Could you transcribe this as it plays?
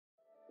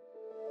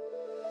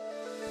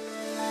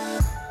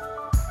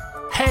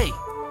Hey,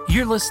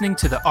 you're listening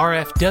to the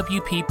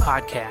RFWP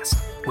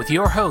podcast with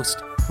your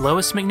host,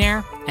 Lois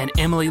McNair and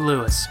Emily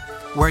Lewis,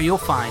 where you'll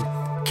find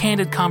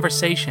candid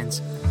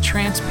conversations,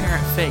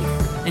 transparent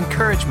faith,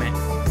 encouragement,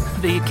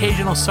 the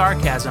occasional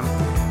sarcasm,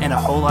 and a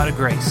whole lot of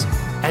grace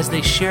as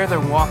they share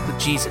their walk with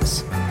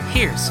Jesus.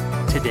 Here's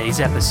today's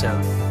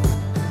episode.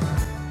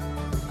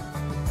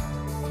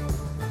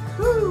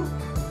 Woo.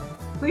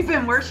 We've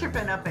been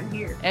worshiping up in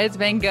here. It's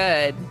been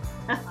good.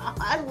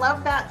 I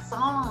love that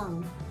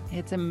song.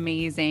 It's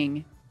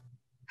amazing.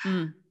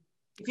 If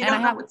you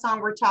don't know what song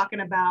we're talking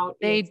about,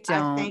 they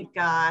don't. I Thank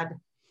God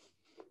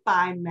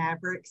by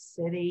Maverick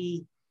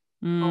City.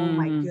 Oh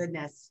my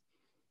goodness.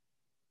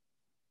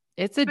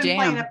 It's a jam.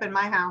 Playing up in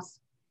my house.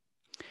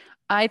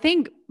 I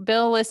think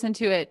Bill listened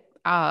to it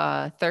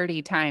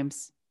 30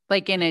 times,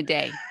 like in a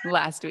day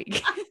last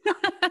week.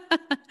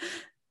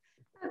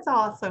 That's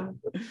awesome.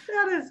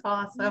 That is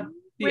awesome.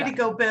 Way to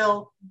go,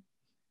 Bill.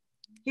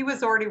 He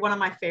was already one of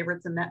my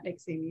favorites, and that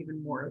makes him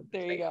even more.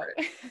 There you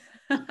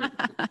go.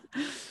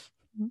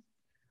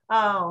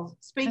 Oh,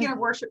 speaking of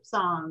worship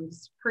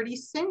songs, pretty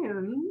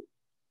soon,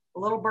 a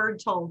little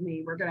bird told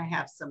me we're going to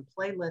have some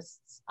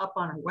playlists up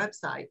on our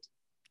website.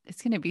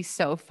 It's going to be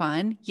so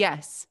fun.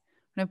 Yes.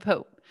 I'm going to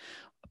put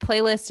a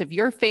playlist of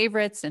your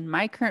favorites and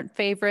my current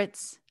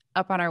favorites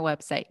up on our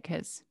website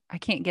because I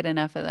can't get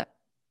enough of the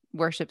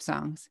worship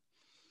songs.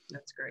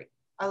 That's great.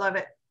 I love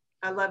it.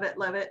 I love it.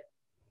 Love it.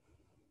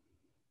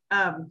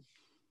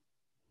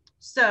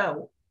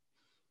 So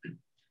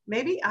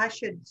maybe I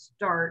should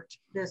start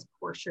this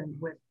portion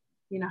with,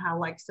 you know, how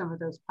like some of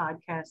those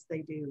podcasts,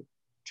 they do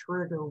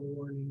trigger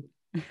warning.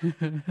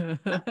 And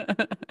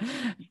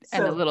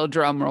a little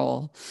drum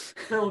roll.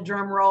 Little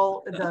drum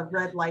roll, the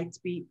red lights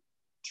beep,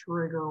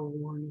 trigger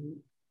warning.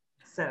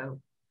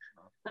 So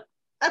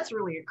that's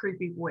really a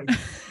creepy voice,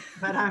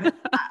 but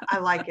I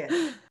like it.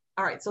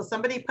 All right. So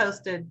somebody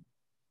posted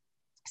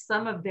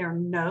some of their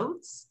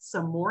notes,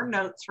 some more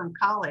notes from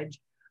college,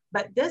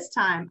 but this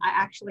time I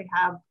actually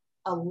have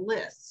a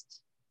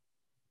list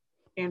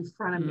in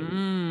front of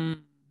me.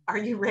 Are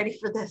you ready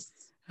for this?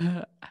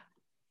 And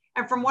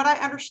from what I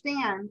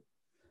understand,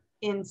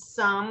 in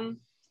some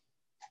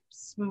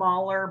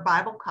smaller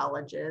Bible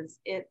colleges,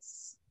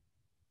 it's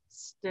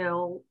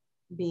still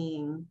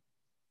being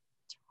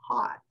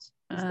taught.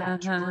 Is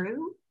that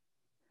true?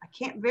 I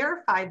can't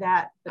verify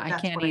that. But I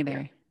can't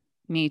either.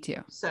 Me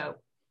too.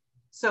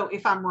 So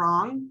if I'm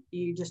wrong,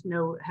 you just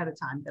know ahead of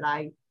time that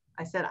I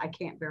said I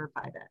can't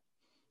verify that.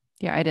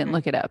 Yeah, I didn't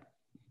look it up.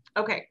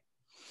 Okay.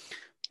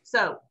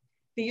 So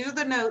these are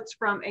the notes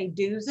from a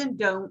do's and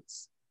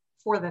don'ts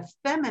for the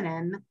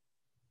feminine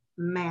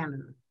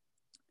manner.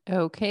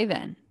 Okay,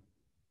 then.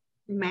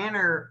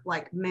 Manner,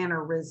 like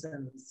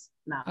mannerisms.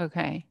 Not.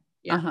 Okay.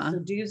 Yeah. So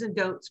do's and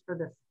don'ts for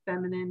the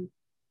feminine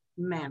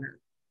manner.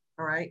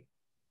 All right.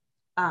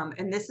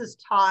 And this is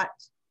taught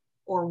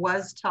or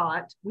was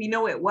taught. We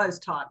know it was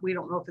taught. We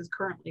don't know if it's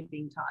currently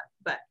being taught,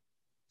 but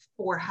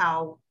for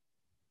how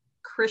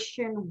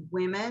Christian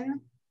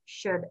women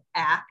should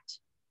act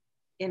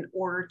in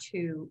order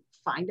to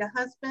find a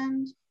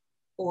husband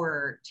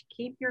or to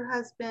keep your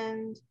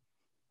husband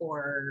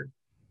or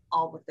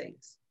all the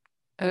things.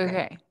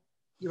 Okay.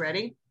 You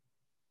ready?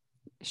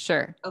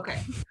 Sure. Okay.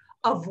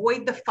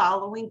 Avoid the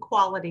following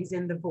qualities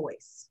in the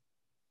voice.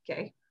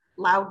 Okay.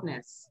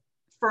 Loudness,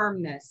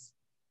 firmness,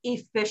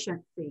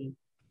 efficiency,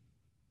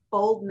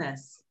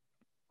 boldness,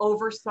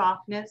 over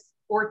softness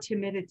or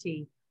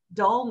timidity,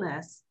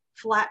 dullness,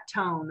 flat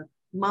tone,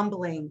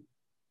 mumbling,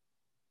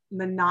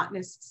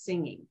 monotonous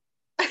singing.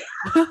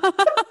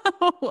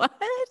 What? What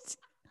is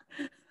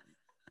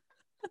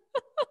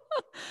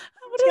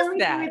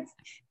that?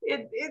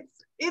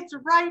 It's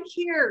right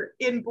here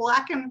in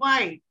black and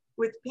white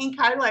with pink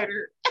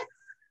highlighter.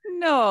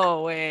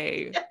 No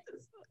way. Yes.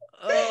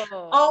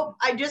 Oh. Oh,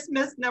 I just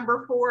missed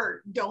number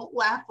 4. Don't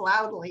laugh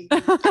loudly.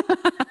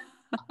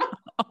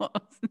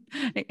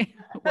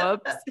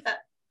 Whoops.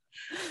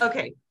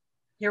 Okay,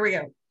 here we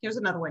go. Here's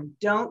another one.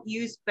 Don't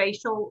use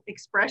facial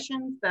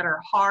expressions that are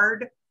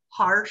hard,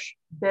 harsh,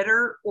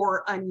 bitter,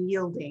 or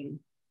unyielding.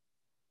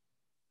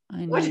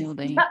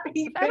 Unyielding.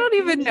 I don't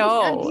even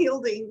know.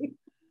 Unyielding.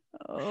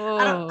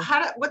 Oh.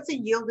 What's a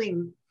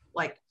yielding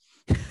like?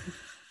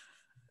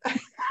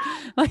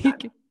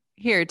 Like,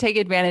 here, take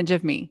advantage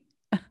of me.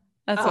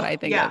 That's what I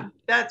think of.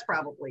 That's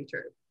probably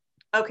true.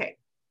 Okay.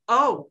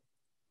 Oh.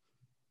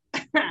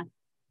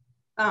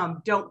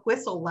 Don't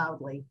whistle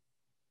loudly.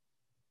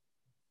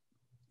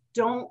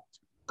 Don't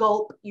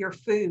gulp your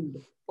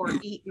food or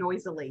eat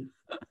noisily.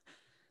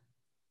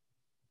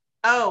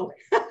 Oh,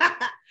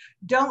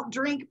 don't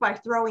drink by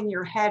throwing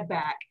your head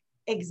back.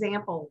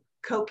 Example,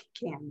 Coke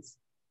cans.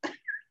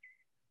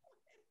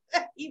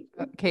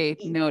 Okay,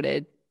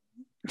 noted.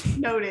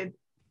 Noted.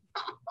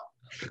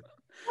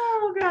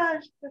 Oh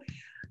gosh.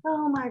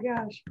 Oh my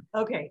gosh.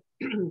 Okay.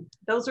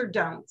 Those are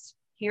don'ts.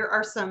 Here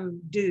are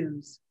some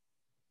do's.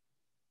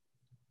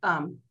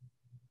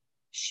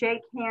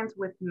 Shake hands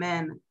with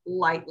men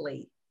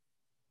lightly.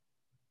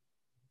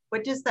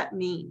 What does that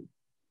mean?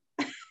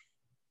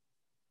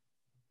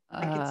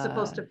 Like it's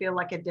supposed to feel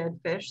like a dead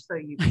fish, so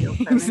you feel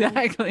feminine.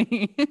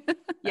 Exactly.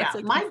 Yeah,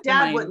 like my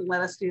dad wouldn't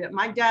let us do that.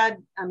 My dad,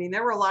 I mean,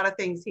 there were a lot of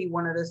things he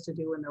wanted us to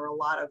do, and there were a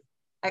lot of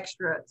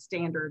extra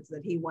standards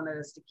that he wanted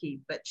us to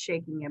keep, but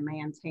shaking a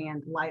man's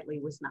hand lightly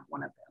was not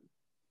one of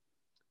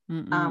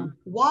them.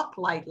 Walk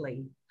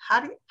lightly. How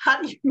do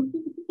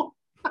you walk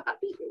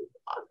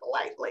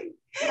lightly?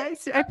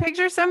 I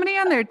picture somebody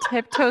on their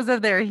tiptoes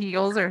of their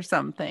heels or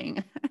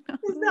something.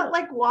 Is that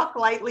like walk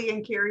lightly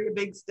and carry a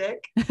big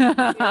stick?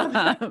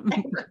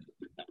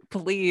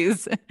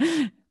 Please.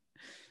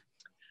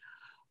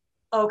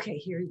 Okay,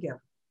 here you go.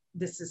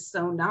 This is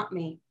so not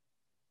me.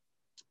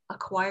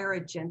 Acquire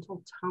a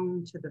gentle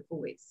tone to the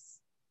voice.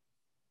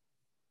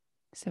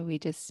 So we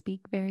just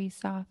speak very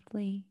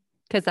softly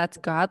because that's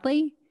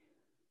godly?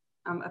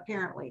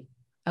 Apparently.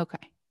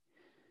 Okay.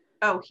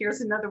 Oh,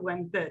 here's another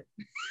one that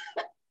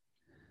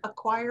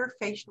acquire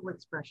facial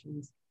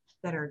expressions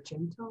that are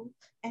gentle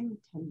and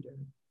tender.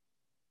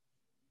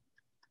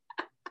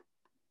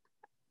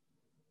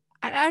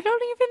 I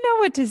don't even know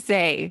what to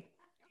say.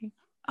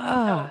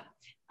 Oh,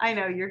 I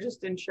know, you're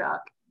just in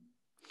shock.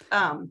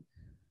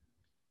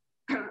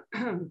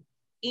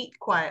 Eat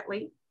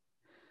quietly.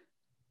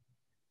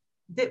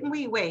 Didn't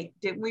we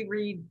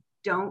read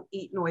don't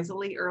eat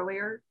noisily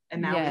earlier?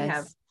 And now we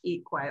have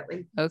eat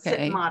quietly. Okay.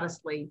 Sit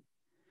modestly.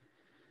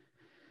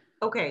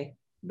 Okay,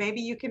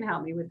 maybe you can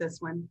help me with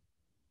this one.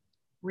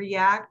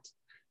 React.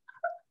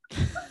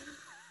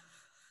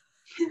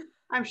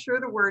 I'm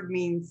sure the word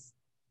means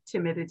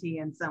timidity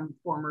in some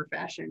form or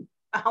fashion.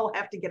 I'll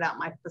have to get out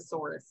my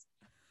thesaurus.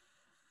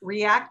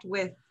 React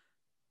with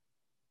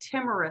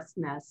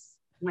timorousness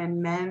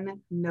when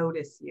men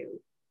notice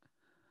you.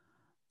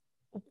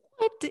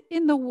 What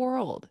in the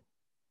world?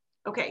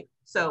 Okay,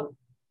 so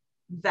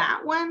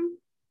that one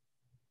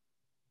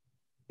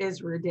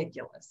is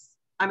ridiculous.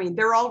 I mean,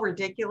 they're all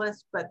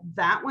ridiculous, but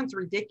that one's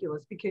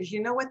ridiculous because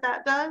you know what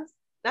that does?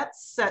 That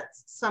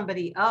sets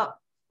somebody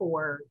up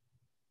for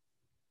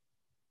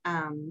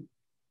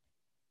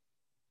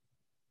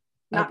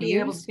not being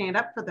able to stand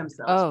up for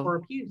themselves or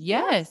abuse.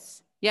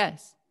 Yes.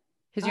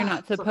 Because you're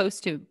not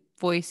supposed to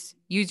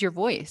use your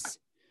voice.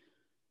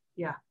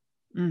 Yeah.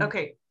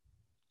 Okay.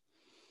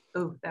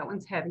 Oh, that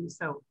one's heavy.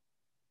 So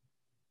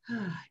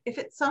if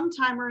at some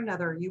time or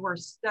another you are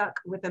stuck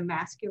with a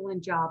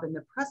masculine job in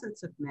the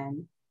presence of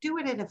men, do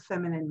it in a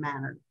feminine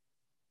manner.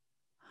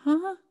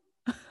 Huh?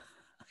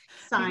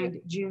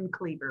 Signed, June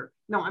Cleaver.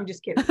 No, I'm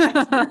just kidding.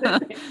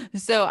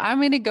 So I'm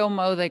going to go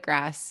mow the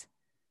grass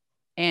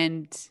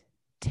and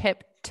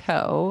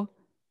tiptoe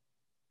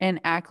and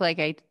act like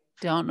I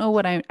don't know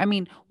what I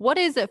mean, what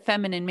is a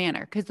feminine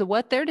manner? Because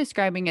what they're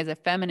describing as a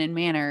feminine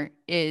manner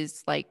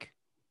is like.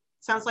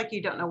 Sounds like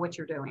you don't know what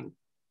you're doing.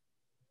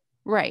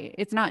 Right.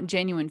 It's not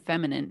genuine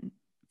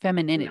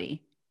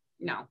femininity.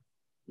 No.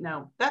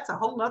 That's a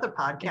whole nother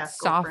podcast. It's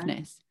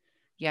softness.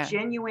 Yeah.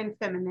 Genuine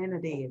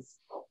femininity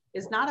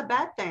is not a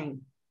bad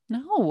thing.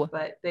 No.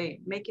 But they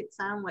make it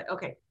sound like,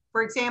 okay,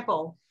 for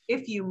example,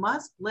 if you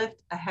must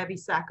lift a heavy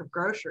sack of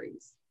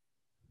groceries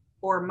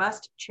or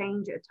must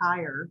change a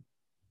tire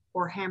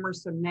or hammer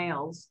some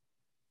nails,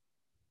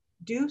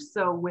 do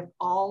so with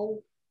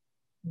all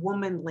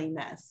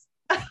womanliness.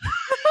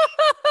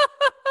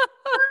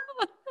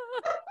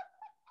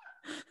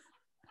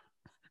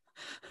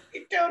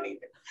 You don't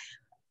even.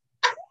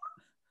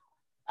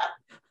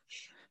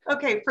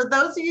 Okay, for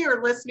those of you who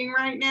are listening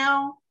right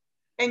now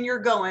and you're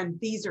going,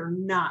 these are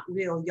not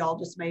real, y'all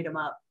just made them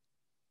up.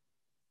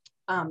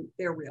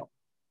 They're real.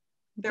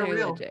 They're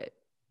real. Legit.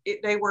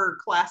 They were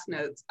class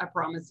notes, I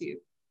promise you.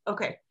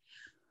 Okay.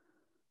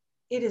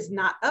 It is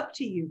not up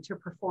to you to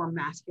perform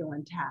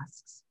masculine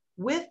tasks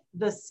with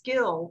the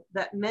skill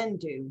that men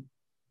do.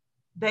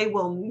 They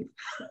will.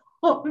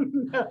 Oh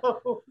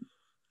no.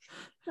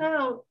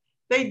 No,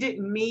 they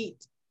didn't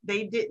meet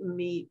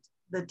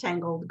the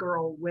tangled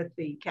girl with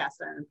the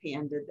cast iron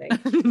pan, did they?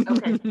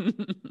 Okay.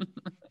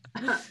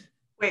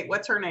 Wait,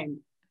 what's her name?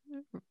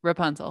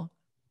 Rapunzel.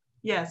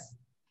 Yes.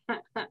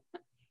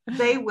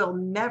 They will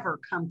never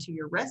come to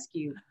your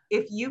rescue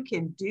if you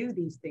can do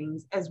these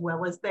things as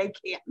well as they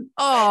can.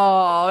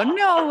 Oh,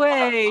 no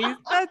way.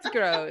 That's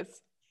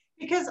gross.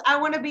 Because I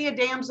want to be a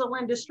damsel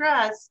in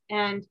distress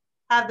and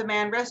have the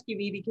man rescue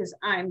me because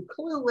I'm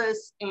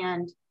clueless.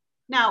 And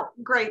now,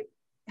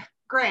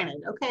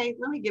 granted, okay,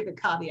 let me give a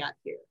caveat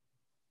here.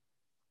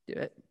 Do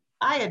it.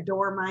 I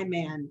adore my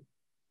man,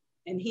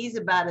 and he's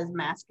about as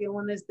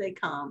masculine as they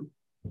come.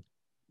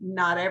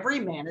 Not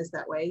every man is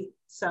that way.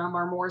 Some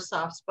are more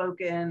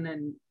soft-spoken,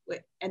 and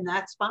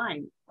that's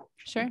fine.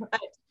 Sure.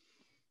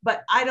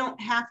 But I don't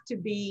have to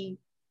be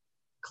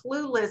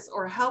clueless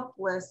or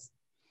helpless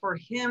for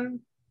him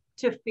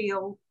to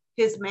feel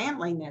his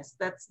manliness.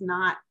 That's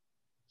not,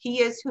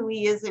 he is who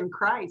he is in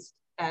Christ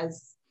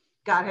as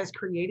God has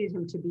created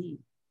him to be.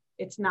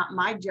 It's not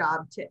my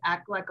job to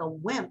act like a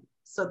wimp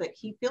so that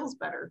he feels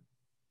better.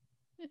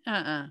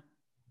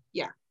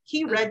 Yeah.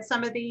 He read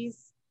some of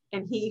these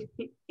and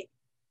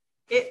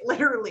it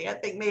literally, I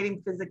think, made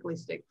him physically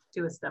stick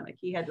to his stomach.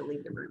 He had to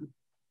leave the room.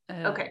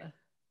 Okay.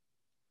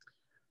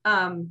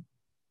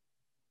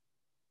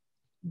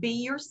 Be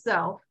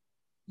yourself,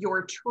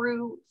 your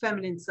true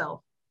feminine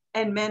self,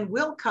 and men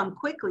will come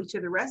quickly to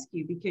the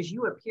rescue because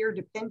you appear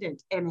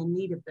dependent and in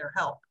need of their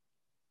help.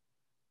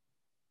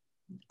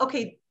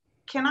 Okay,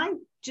 can I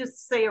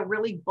just say a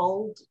really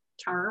bold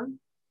term?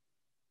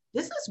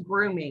 This is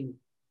grooming.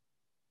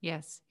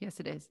 Yes,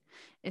 it is.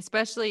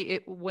 Especially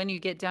when you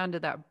get down to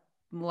that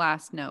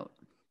last note.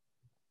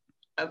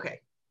 Okay.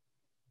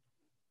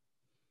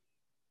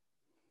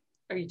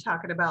 Are you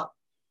talking about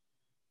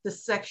the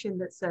section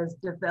that says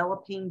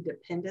developing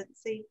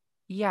dependency?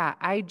 Yeah,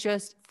 I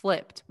just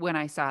flipped when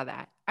I saw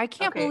that. I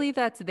can't believe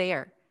that's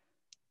there.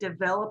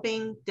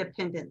 Developing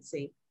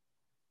dependency.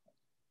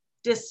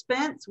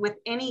 Dispense with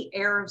any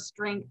air of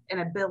strength and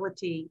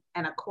ability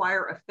and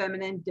acquire a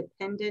feminine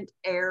dependent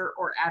air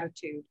or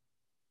attitude.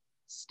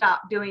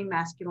 Stop doing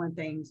masculine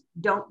things.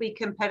 Don't be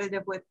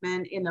competitive with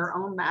men in their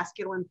own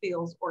masculine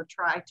fields or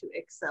try to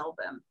excel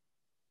them.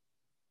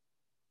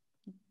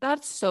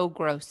 That's so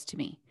gross to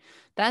me.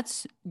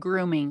 That's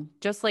grooming,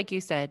 just like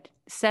you said,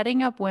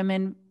 setting up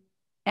women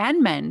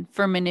and men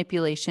for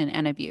manipulation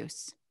and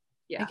abuse.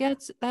 Yeah. I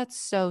guess that's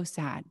so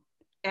sad.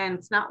 And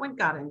it's not what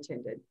God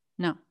intended.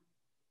 No.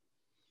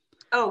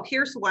 Oh,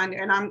 here's one,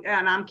 and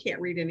I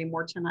can't read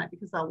anymore tonight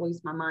because I'll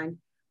lose my mind.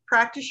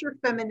 Practice your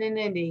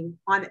femininity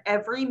on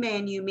every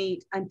man you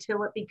meet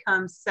until it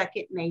becomes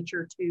second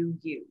nature to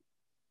you.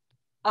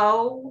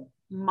 Oh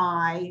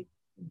my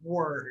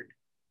word.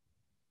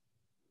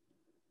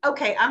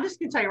 Okay, I'm just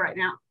gonna tell you right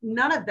now,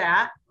 none of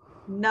that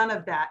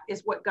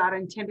is what God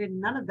intended.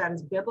 None of that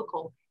is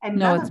biblical. And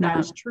No, none it's of that not.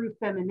 is true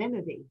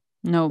femininity.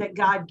 No. That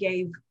God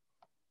gave,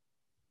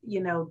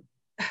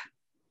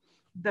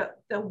 the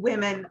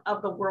women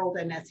of the world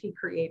and as he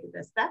created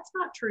us. That's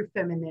not true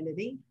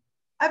femininity.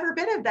 Every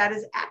bit of that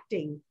is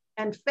acting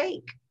and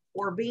fake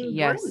or being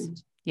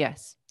groomed.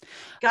 Yes.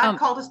 God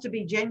called us to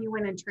be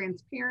genuine and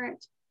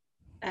transparent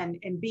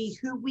and be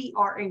who we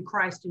are in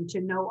Christ and to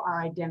know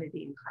our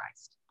identity in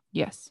Christ.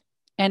 Yes.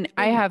 And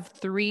I have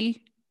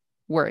 3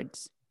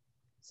 words.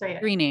 Say it.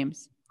 3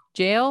 names.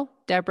 Jael,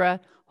 Deborah,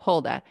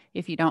 Huldah.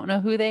 If you don't know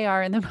who they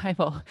are in the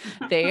Bible,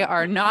 they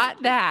are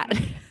not that.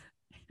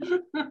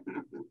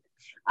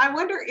 I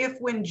wonder if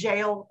when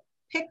Jael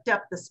picked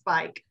up the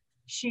spike,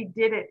 she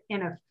did it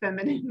in a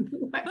feminine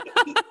way.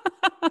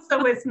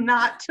 So as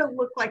not to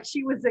look like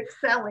she was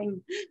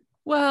excelling.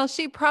 Well,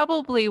 she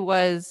probably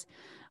was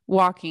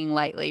walking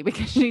lightly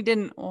because she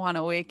didn't want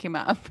to wake him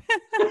up.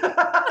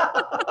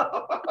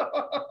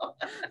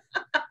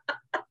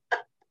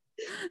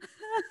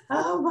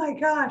 Oh my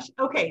gosh.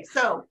 Okay,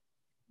 so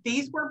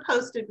these were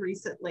posted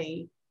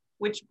recently,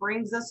 which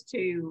brings us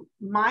to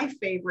my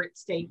favorite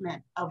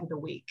statement of the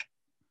week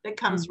that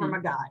comes from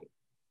a guy.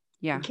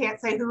 Yeah. We can't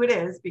say who it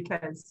is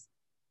because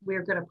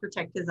we're going to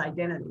protect his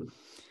identity.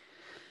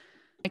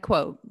 I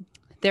quote,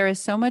 "There is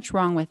so much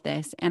wrong with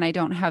this, and I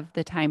don't have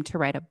the time to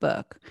write a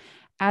book.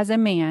 As a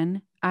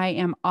man, I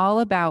am all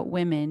about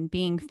women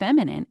being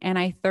feminine, and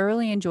I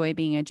thoroughly enjoy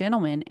being a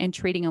gentleman and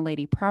treating a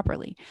lady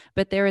properly.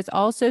 But there is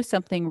also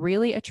something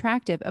really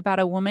attractive about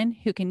a woman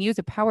who can use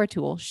a power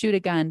tool, shoot a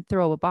gun,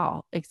 throw a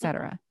ball,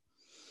 etc.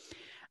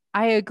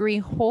 I agree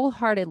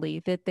wholeheartedly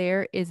that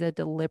there is a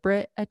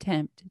deliberate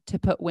attempt to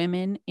put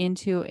women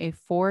into a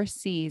 4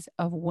 C's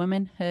of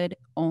womanhood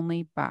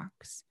only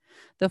box.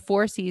 The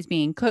 4 C's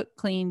being cook,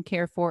 clean,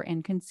 care for,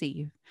 and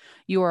conceive.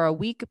 You are a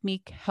weak,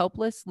 meek,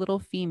 helpless little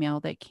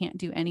female that can't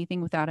do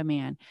anything without a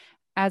man.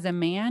 As a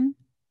man,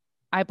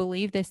 I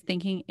believe this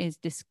thinking is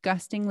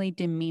disgustingly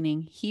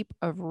demeaning heap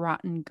of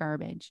rotten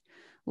garbage.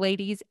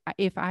 Ladies,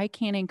 if I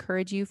can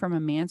encourage you from a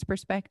man's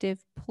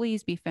perspective,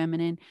 please be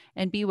feminine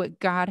and be what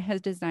God has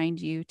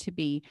designed you to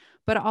be.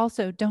 But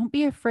also don't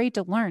be afraid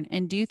to learn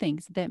and do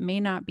things that may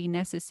not be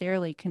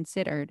necessarily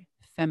considered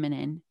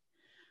feminine.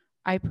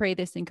 I pray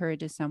this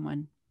encourages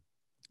someone."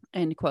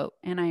 End quote.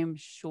 And I am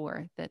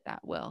sure that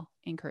that will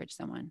encourage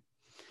someone.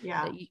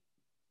 Yeah. That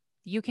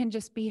you can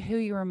just be who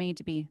you were made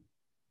to be.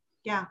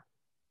 Yeah.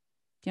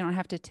 You don't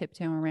have to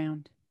tiptoe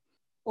around.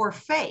 Or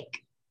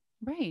fake.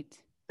 Right.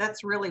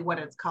 That's really what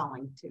it's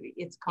calling to be.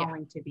 It's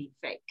calling to be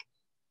fake.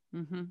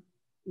 Mm-hmm.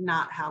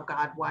 Not how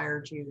God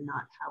wired you,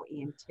 not how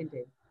he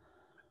intended.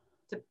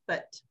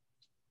 But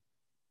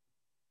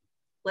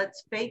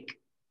let's fake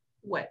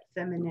what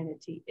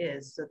femininity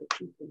is so that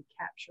you can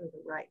capture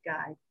the right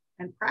guy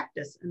and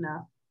practice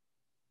enough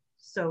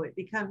so it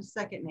becomes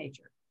second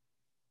nature.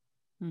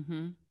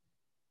 Mm-hmm.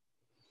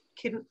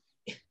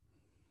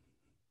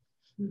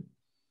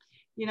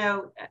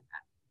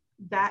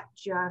 That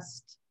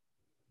just,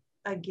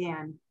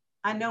 again,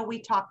 I know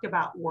we talked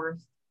about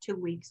worth 2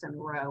 weeks in a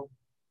row,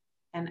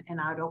 and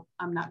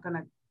I'm not going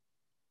to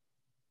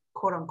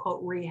quote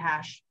unquote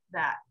rehash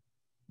that,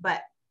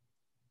 but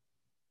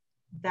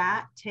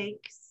that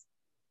takes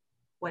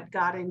what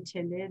God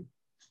intended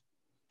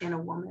in a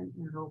woman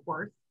and her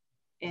worth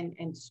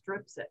and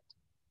strips it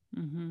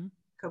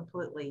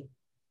completely.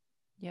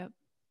 Yep.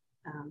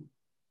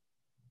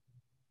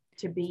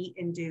 To be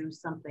and do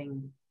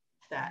something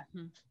that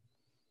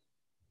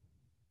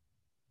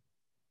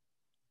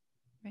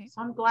right. Right.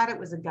 So I'm glad it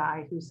was a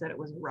guy who said it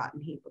was a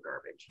rotten heap of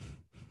garbage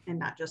and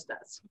not just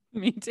us.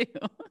 Me too.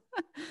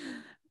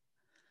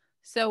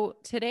 So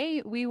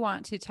today we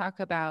want to talk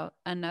about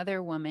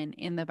another woman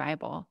in the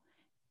Bible.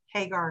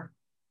 Hagar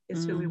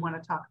is who we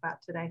want to talk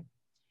about today.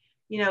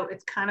 You know,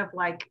 it's kind of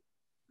like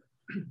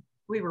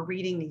we were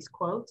reading these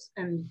quotes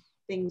and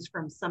things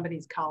from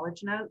somebody's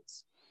college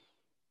notes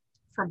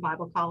from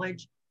Bible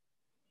college.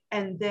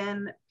 And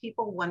then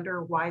people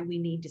wonder why we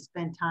need to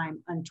spend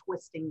time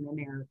untwisting the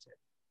narrative.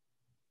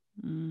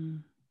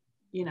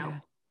 You know,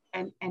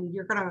 and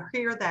you're going to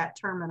hear that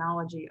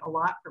terminology a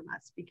lot from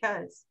us,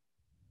 because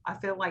I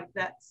feel like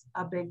that's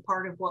a big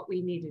part of what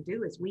we need to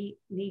do is we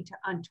need to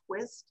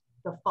untwist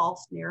the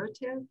false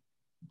narrative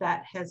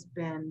that has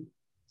been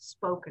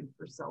spoken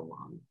for so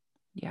long.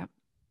 Yeah.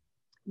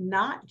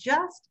 Not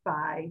just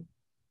by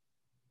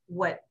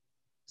what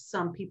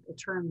some people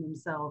term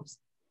themselves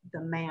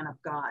the man of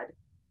God,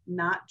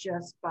 not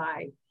just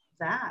by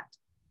that,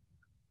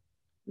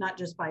 not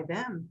just by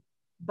them,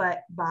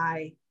 but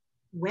by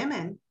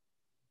women,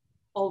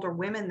 older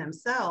women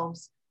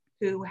themselves,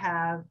 who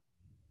have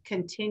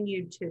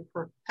continued to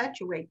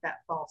perpetuate that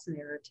false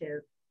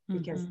narrative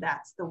because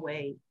that's the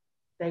way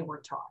they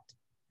were taught.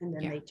 And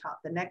then they taught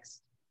the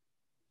next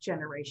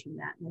generation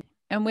that.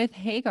 And with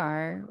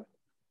Hagar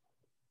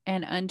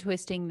and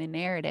untwisting the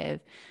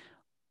narrative,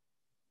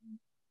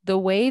 the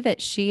way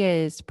that she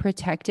is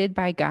protected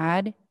by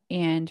God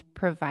and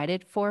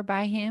provided for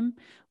by him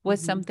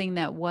was something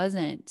that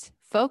wasn't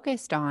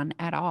focused on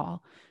at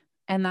all.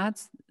 And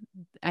that's,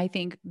 I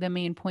think, the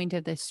main point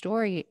of this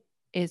story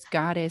is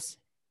God is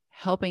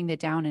helping the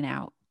down and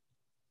out.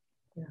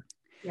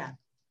 Yeah.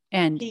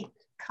 And he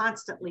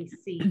constantly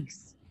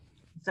seeks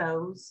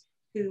those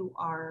who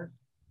are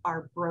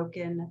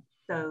broken,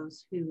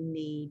 those who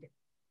need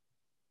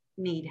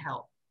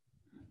help.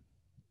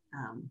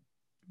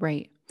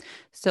 Right.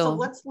 So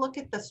let's look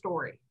at the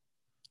story.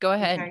 Go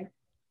ahead. Okay?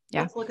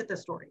 Yeah. Let's look at the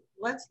story.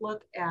 Let's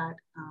look at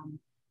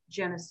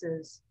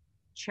Genesis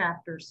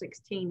chapter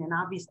 16. And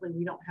obviously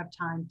we don't have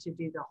time to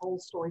do the whole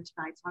story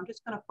tonight, so I'm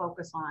just going to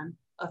focus on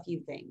a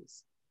few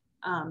things.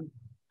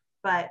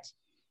 But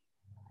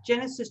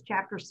Genesis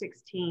chapter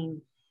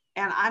 16,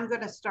 and I'm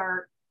going to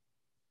start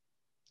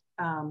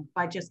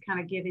by just kind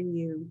of giving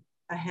you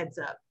a heads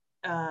up,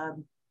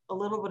 a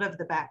little bit of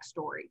the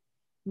backstory.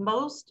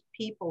 Most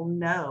people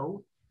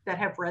know that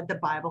have read the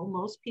Bible,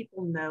 most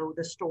people know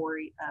the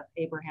story of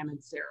Abraham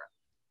and Sarah,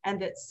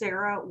 and that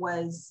Sarah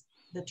was,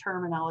 the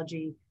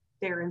terminology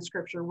there in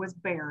scripture, was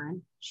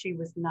barren. She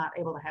was not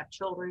able to have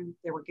children.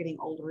 They were getting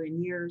older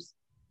in years.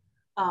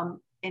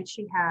 And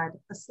she had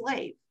a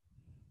slave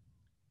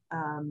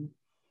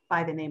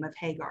by the name of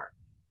Hagar.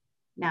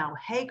 Now,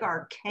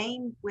 Hagar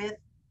came with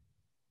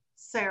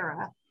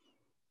Sarah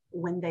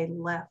when they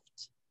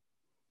left.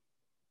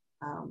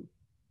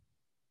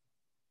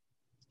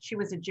 She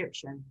was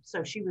Egyptian,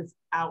 so she was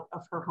out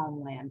of her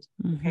homeland.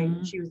 Okay,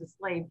 she was a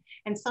slave.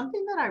 And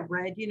something that I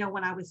read, you know,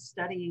 when I was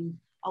studying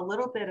a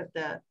little bit of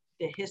the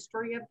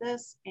history of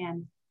this,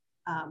 and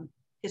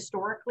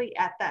historically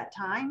at that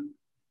time,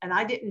 and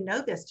I didn't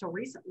know this till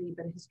recently,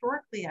 but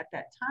historically at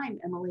that time,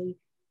 Emily,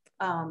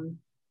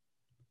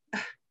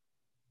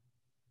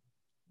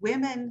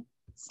 women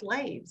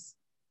slaves,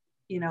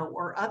 you know,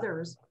 or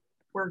others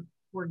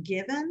were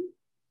given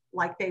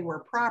like they were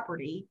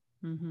property,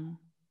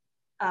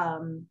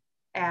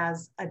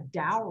 as a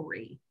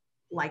dowry.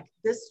 Like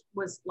this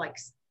was like,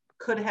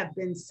 could have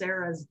been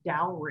Sarah's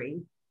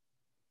dowry.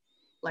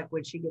 Like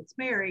when she gets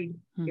married,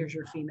 here's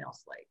your female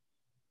slave.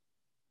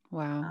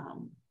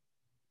 Wow.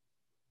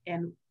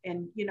 And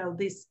you know,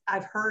 this,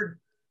 I've heard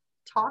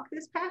talk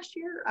this past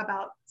year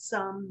about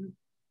some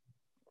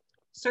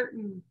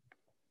certain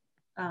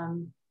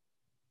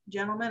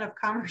gentlemen of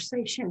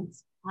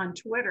conversations on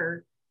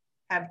Twitter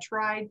have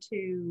tried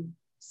to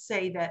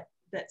say that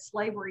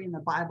slavery in the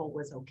Bible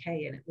was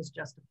okay and it was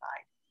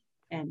justified.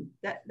 And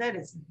that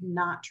is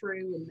not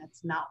true, and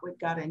that's not what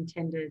God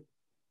intended.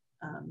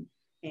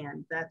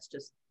 And that's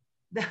just,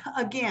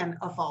 again,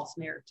 a false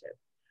narrative.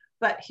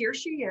 But here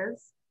she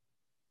is.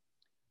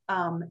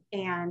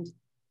 And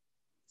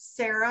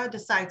Sarah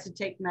decides to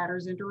take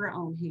matters into her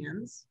own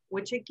hands,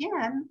 which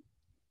again,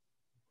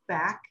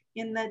 back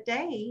in that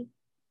day,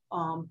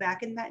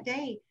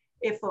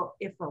 if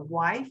a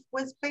wife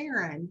was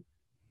barren,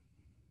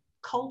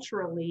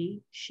 culturally,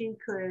 she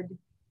could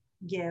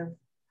give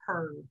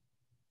her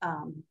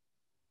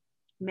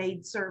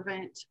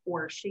maidservant,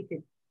 or she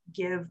could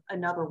give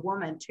another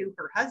woman to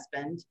her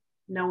husband,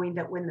 knowing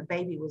that when the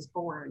baby was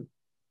born,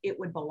 it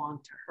would belong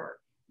to her,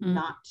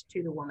 not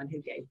to the woman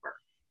who gave birth.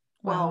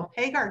 Wow. Well,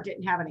 Hagar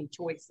didn't have any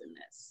choice in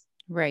this.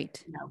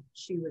 Right. You know,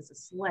 she was a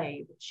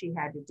slave. She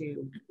had to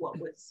do what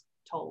was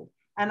told.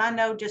 And I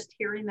know just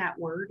hearing that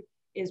word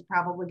is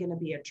probably going to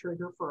be a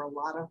trigger for a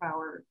lot of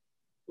our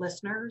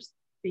listeners,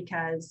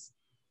 because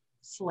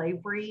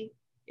slavery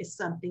is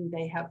something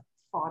they have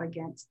fought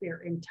against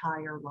their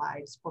entire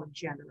lives for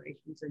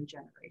generations and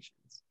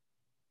generations.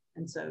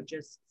 And so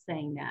just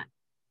saying that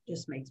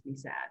just makes me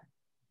sad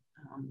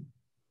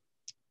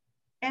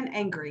and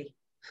angry.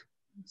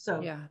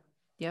 So Yeah.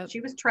 Yep.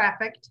 she was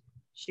trafficked.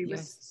 She was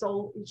Yes.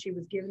 sold. She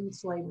was given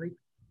slavery.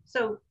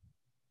 So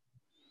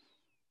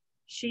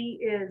she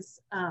is,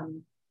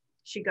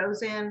 she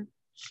goes in,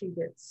 she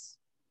gets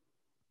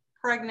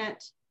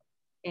pregnant,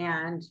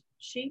 and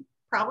she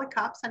probably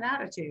cops an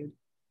attitude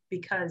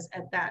because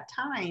at that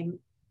time,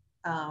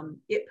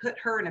 it put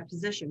her in a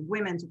position.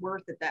 Women's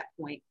worth at that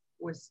point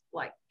was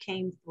like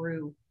came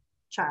through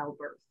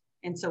childbirth.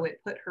 And so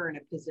it put her in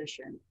a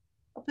position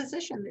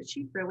that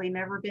she'd really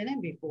never been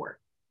in before,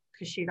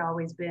 because she'd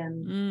always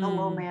been the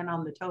low man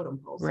on the totem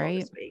pole, so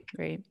to speak,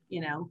 Right.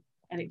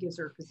 and it gives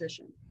her a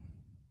position.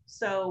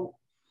 So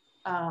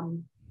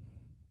I'm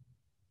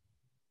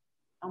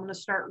going to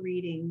start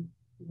reading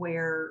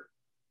where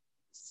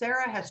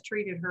Sarah has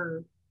treated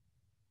her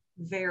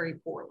very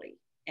poorly.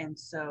 And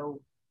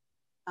so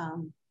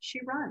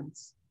she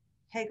runs.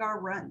 Hagar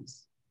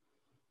runs.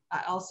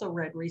 I also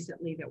read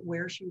recently that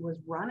where she was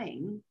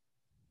running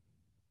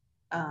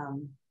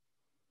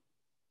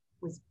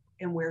was,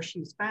 and where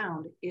she's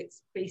found,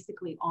 it's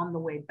basically on the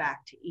way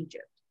back to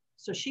Egypt.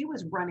 So she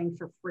was running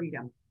for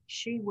freedom.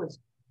 She was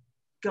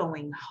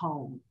going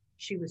home.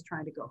 She was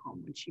trying to go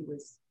home when she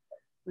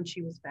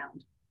was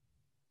found.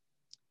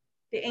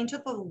 The angel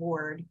of the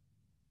Lord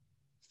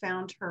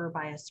found her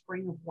by a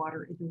spring of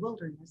water in the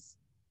wilderness,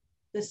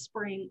 the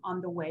spring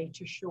on the way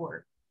to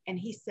shore. And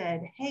he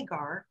said,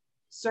 Hagar,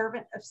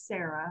 servant of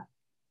Sarah,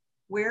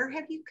 where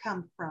have you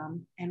come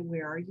from and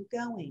where are you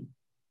going?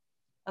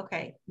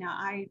 Okay, now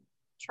I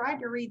tried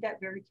to read that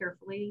very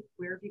carefully.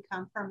 Where have you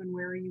come from and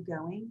where are you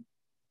going?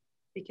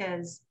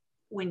 Because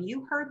when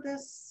you heard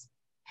this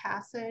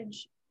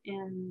passage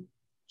in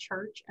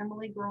church,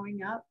 Emily,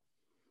 growing up,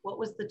 what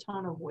was the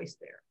tone of voice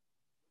there?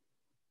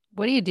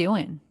 What are you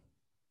doing?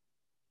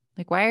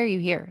 Like, why are you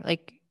here?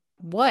 Like,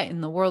 what in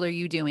the world are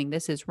you doing?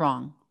 This is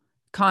wrong.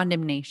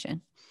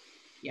 Condemnation.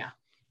 Yeah.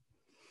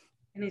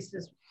 And he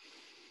says,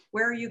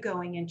 where are you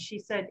going? And she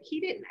said, he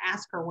didn't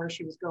ask her where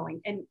she was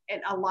going. And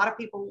a lot of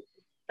people,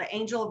 the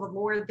angel of the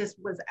Lord, this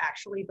was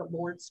actually the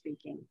Lord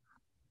speaking.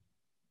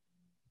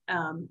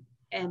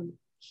 And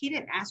he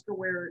didn't ask her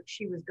where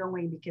she was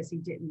going because he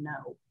didn't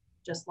know.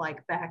 Just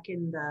like back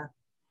in the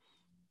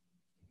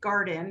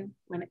garden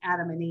when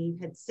Adam and Eve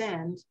had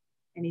sinned,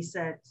 and he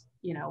said,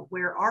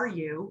 where are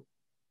you?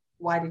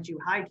 Why did you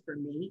hide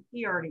from me?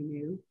 He already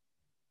knew.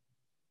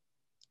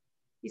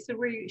 He said,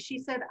 where are you? She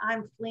said,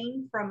 I'm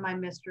fleeing from my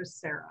mistress,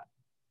 Sarah.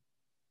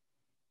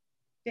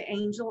 The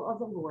angel of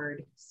the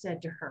Lord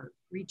said to her,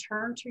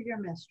 return to your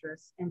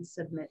mistress and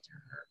submit to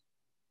her.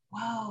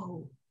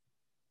 Whoa.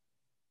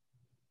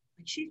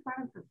 Like she's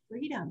running for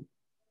freedom.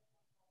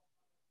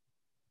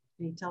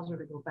 And he tells her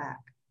to go back.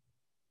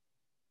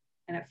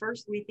 And at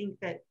first we think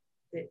that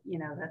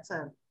that's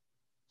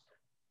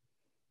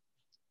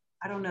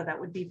I don't know, that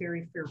would be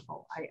very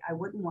fearful. I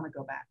wouldn't want to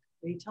go back.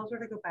 But he tells her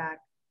to go back.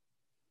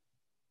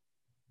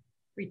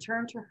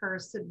 Return to her,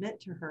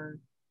 submit to her.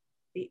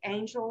 The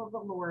angel of the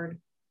Lord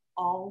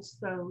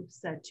also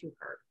said to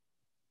her,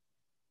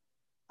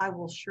 I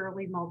will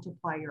surely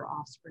multiply your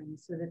offspring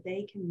so that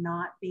they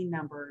cannot be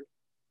numbered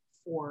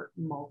for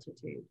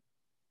multitude.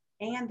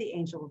 And the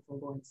angel of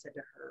the Lord said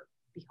to her,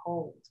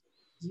 behold,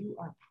 you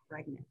are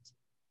pregnant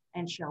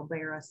and shall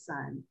bear a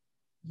son.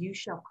 You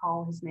shall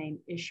call his name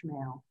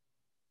Ishmael,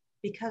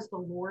 because the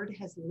Lord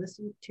has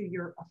listened to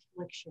your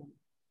affliction.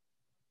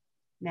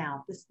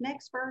 Now, this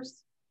next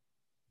verse,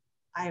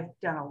 I have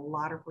done a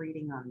lot of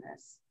reading on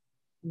this.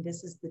 And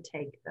this is the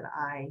take that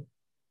I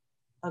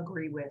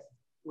agree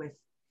with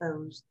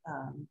those,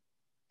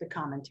 the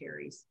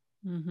commentaries.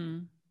 Mm-hmm.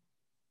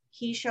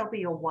 He shall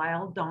be a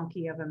wild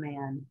donkey of a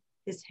man,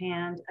 his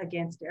hand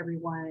against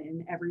everyone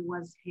and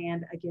everyone's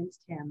hand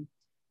against him.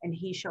 And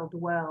he shall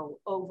dwell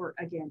over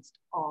against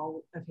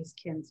all of his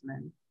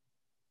kinsmen.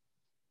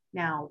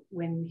 Now,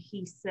 when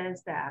he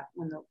says that,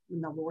 when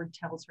the Lord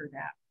tells her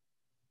that,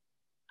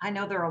 I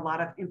know there are a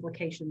lot of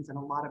implications and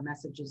a lot of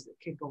messages that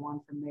could go on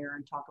from there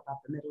and talk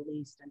about the Middle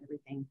East and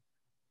everything.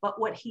 But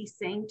what he's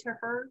saying to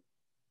her,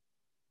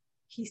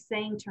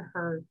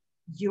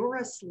 you're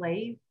a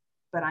slave,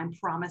 but I'm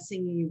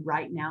promising you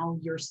right now,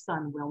 your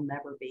son will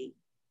never be.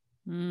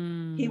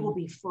 Mm. He will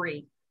be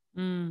free.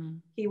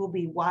 Mm. He will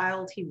be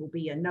wild. He will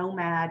be a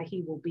nomad.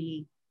 He will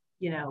be,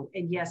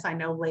 and yes, I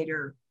know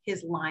later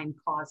his line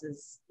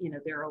causes,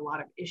 there are a lot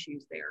of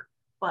issues there,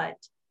 but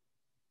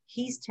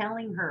he's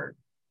telling her,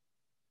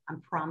 I'm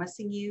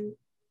promising you,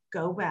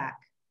 go back,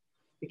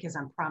 because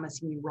I'm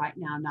promising you right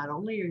now, not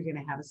only are you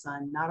going to have a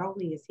son, not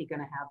only is he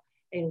going to have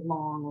a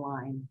long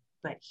line,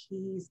 but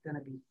he's going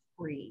to be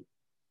free.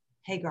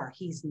 Hagar,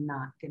 he's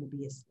not going to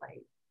be a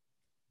slave.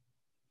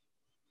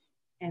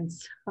 And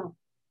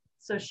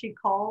so she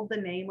called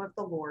the name of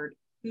the Lord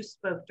who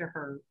spoke to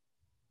her,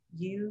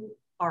 you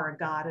are a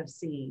God of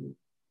seeing.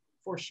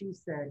 For she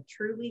said,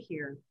 truly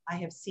here, I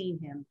have seen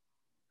him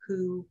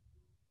who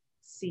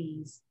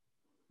sees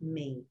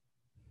me.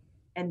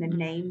 And the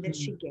name that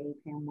she gave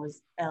him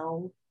was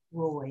El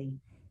Roy,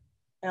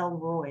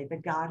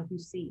 the God who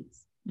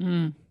sees.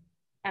 Mm.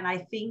 And I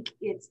think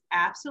it's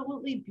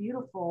absolutely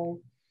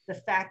beautiful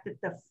the fact that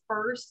the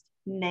first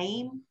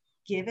name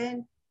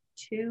given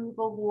to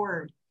the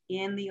Lord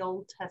in the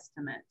Old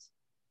Testament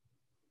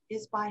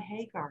is by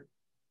Hagar,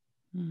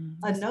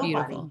 a nobody,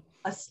 beautiful.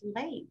 A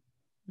slave,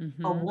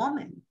 a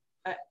woman,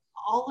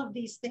 all of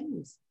these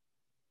things.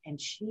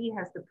 And she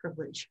has the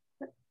privilege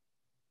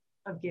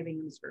of giving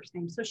him his first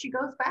name. So she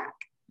goes back.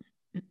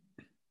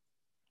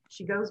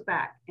 She goes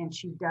back and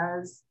she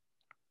does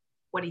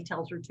what he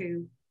tells her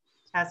to,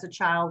 has a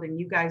child, and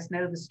you guys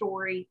know the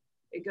story.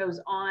 It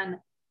goes on.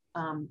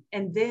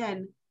 And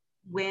then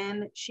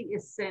when she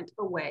is sent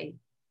away,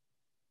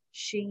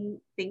 she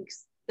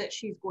thinks that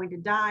she's going to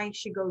die.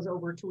 She goes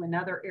over to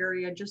another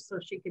area just so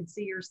she could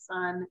see her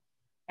son.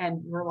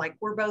 And we're like,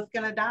 we're both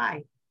going to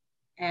die.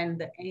 And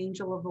the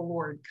angel of the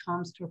Lord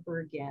comes to her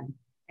again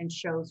and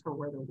shows her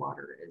where the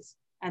water is.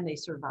 And they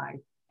survive.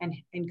 And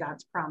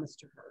God's promise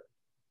to her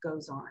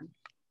goes on.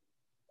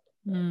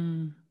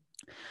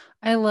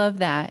 I love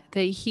that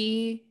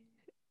a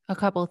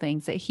couple of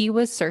things, that he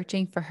was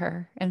searching for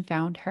her and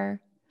found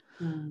her.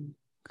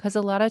 Because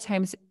a lot of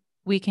times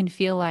we can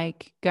feel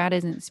like God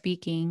isn't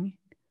speaking,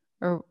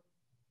 or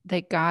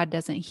that God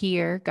doesn't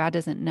hear, God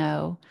doesn't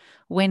know,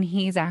 when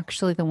he's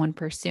actually the one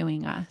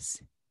pursuing us.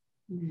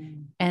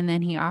 And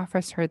then he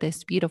offers her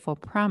this beautiful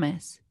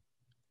promise.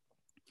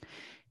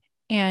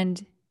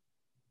 And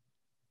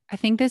I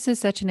think this is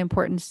such an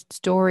important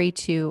story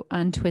to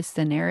untwist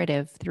the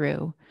narrative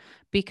through,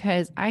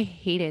 because I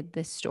hated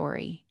this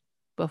story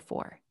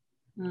before.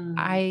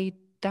 I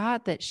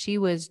thought that she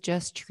was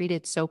just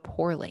treated so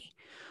poorly.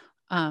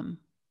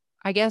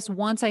 I guess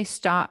once I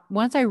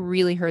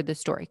really heard the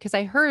story, because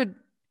I heard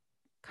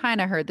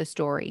the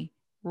story,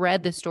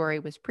 read the story,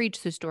 was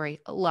preached the story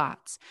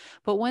lots.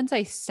 But once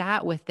I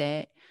sat with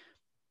it,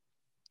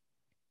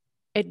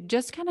 it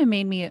just kind of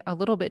made me a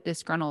little bit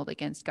disgruntled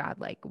against God.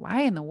 Like,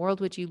 why in the world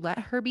would you let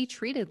her be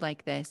treated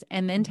like this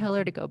and then tell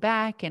her to go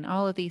back and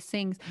all of these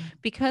things?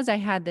 Because I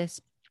had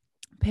this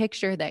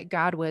picture that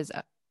God was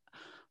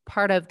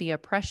part of the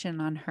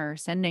oppression on her,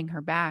 sending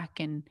her back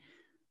and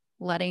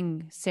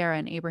letting Sarah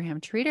and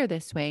Abraham treat her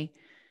this way.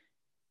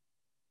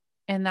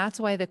 And that's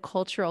why the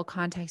cultural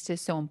context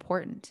is so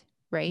important,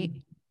 right?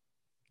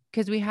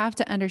 Because we have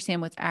to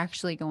understand what's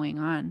actually going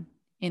on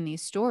in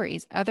these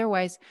stories.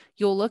 Otherwise,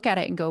 you'll look at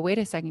it and go, wait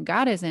a second,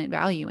 God isn't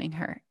valuing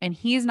her. And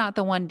he's not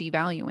the one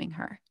devaluing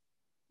her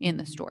in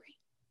the story.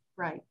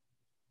 Right.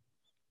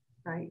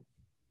 Right.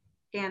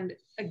 And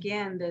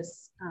again,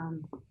 this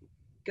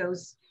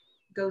goes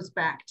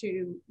back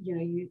to,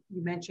 you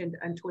mentioned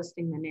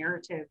untwisting the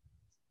narrative.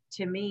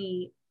 To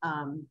me,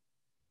 I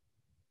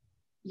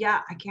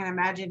can't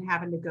imagine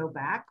having to go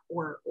back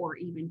or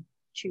even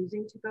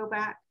choosing to go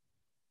back.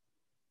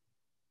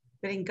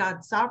 But in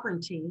God's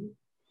sovereignty,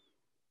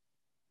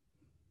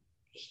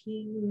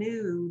 he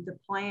knew the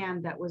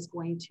plan that was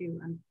going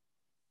to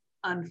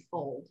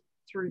unfold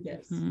through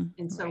this.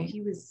 And so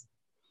he was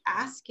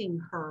asking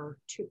her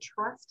to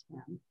trust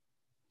him.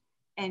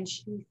 And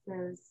she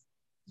says,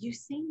 you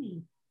see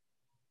me.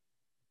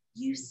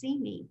 You see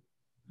me.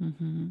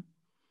 And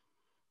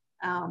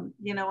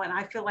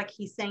I feel like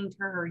he's saying to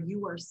her,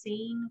 you are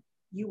seen,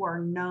 you are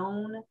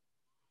known,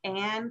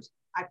 and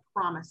I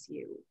promise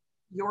you,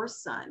 your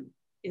son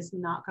is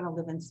not going to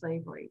live in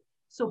slavery.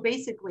 So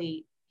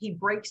basically, he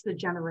breaks the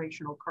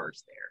generational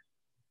curse there.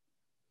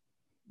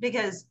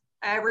 Because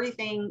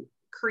everything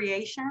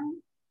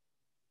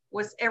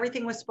was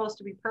supposed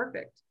to be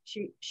perfect.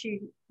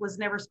 She was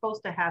never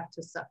supposed to have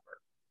to suffer.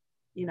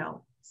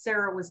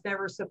 Sarah was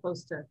never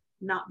supposed to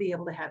not be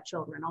able to have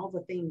children, all the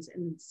things,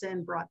 and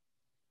sin brought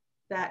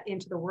that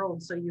into the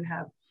world. So you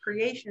have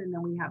creation, and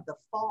then we have the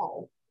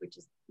fall, which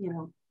is,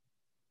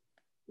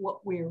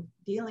 what we're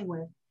dealing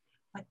with.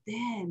 But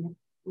then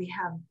we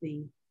have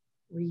the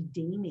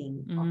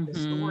redeeming of the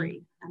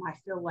story. And I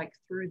feel like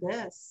through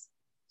this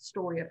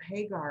story of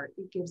Hagar,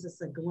 it gives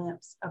us a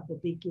glimpse of the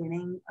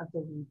beginning of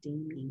the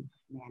redeeming of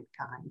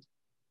mankind.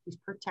 He's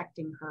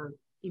protecting her,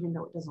 even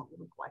though it doesn't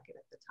look like it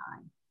at the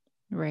time.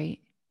 Right.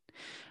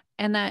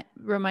 And that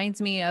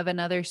reminds me of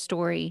another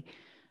story.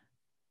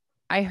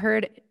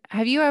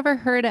 Have you ever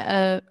heard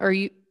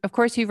of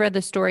course you've read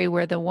the story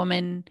where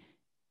the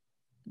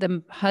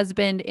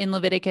husband in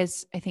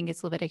Leviticus, I think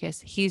it's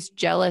Leviticus, he's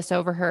jealous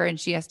over her and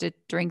she has to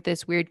drink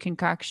this weird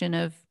concoction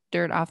of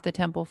dirt off the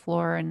temple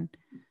floor, and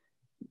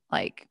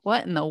like,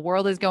 what in the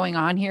world is going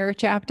on here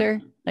chapter?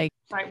 Like,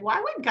 right.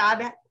 Why would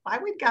God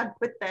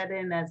put that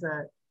in as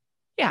a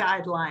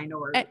guideline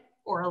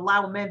or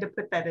allow men to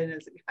put that in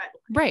as a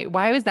guideline? Right.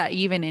 Why was that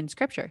even in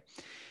scripture?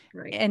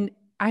 Right. And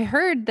I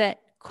heard that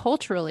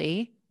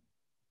culturally,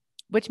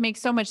 which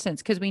makes so much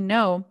sense, because we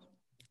know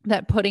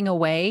that putting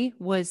away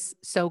was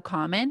so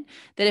common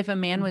that if a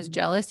man was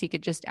jealous, he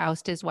could just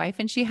oust his wife,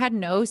 and she had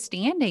no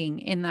standing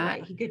in that.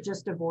 Right. He could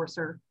just divorce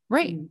her.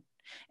 Right.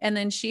 And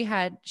then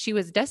she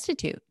was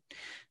destitute.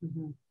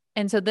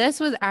 And so this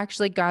was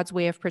actually God's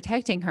way of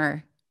protecting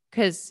her,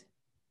 because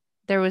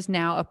there was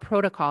now a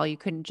protocol. You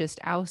couldn't just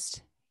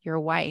oust your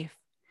wife,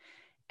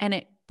 and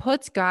it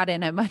puts God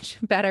in a much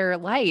better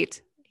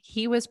light.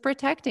 He was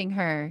protecting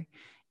her.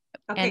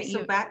 Okay,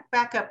 so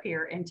back up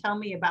here and tell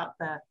me about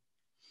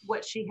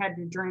what she had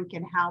to drink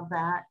and how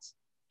that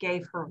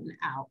gave her an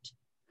out.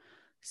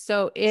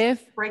 So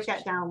break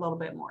that down a little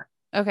bit more.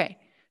 Okay.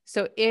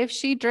 So if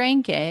she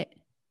drank it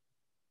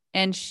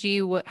and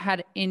she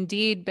had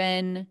indeed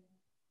been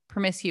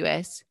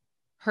promiscuous,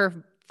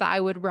 her thigh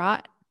would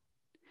rot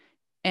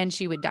and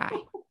she would die.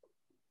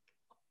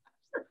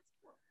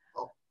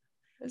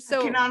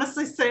 So I can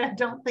honestly say I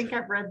don't think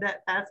I've read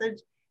that passage,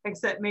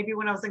 except maybe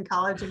when I was in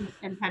college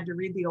and had to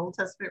read the Old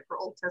Testament for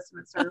Old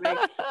Testament survey.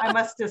 I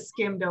must have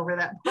skimmed over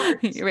that part.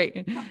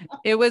 Right.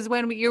 It was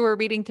when you were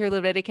reading through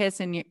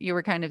Leviticus and you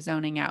were kind of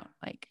zoning out.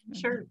 Like,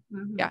 sure.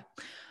 Mm-hmm. Yeah.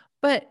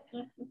 But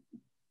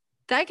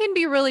that can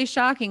be really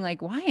shocking.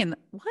 Like, why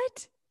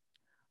what?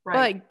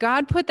 Right. But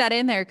God put that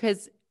in there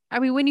because, I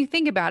mean, when you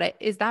think about it,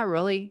 is that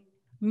really,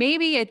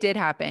 maybe it did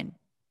happen.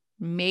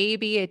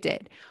 Maybe it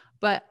did.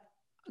 But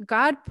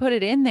God put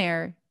it in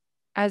there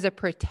as a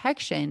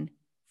protection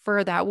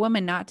for that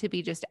woman not to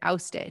be just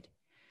ousted.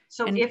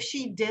 So if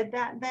she did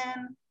that,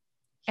 then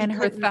and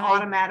her thigh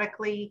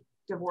automatically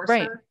divorce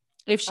her.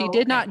 If she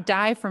did not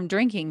die from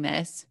drinking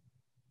this,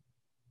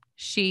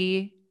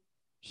 he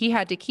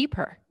had to keep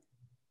her.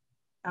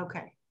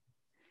 Okay.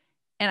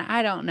 And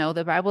I don't know.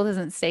 The Bible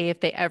doesn't say if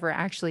they ever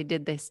actually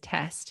did this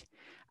test.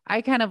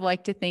 I kind of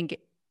like to think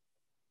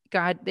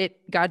God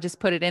just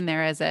put it in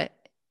there as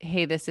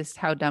hey, this is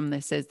how dumb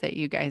this is that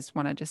you guys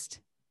want to just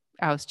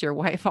oust your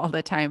wife all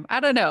the time.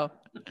 I don't know.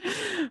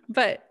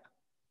 But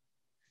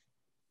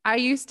I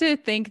used to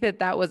think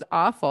that was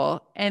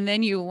awful. And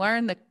then you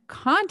learn the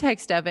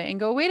context of it and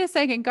go, wait a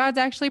second, God's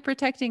actually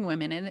protecting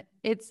women. And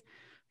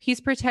he's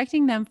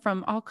protecting them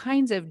from all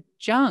kinds of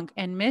junk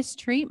and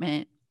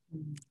mistreatment,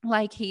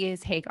 like he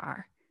is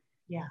Hagar.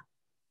 Yeah.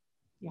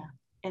 Yeah.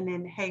 And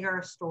in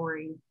Hagar's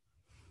story,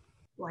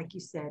 like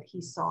you said,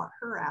 he sought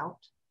her out.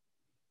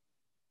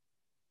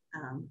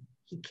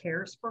 He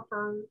cares for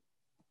her.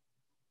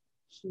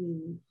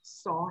 He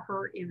saw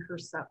her in her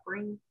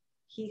suffering.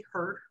 He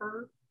heard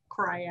her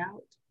cry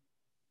out.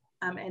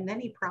 And then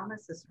he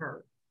promises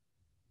her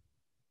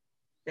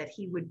that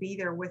he would be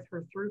there with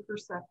her through her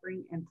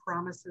suffering and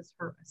promises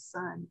her a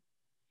son.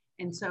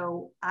 And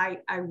so I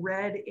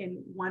read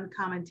in one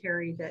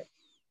commentary that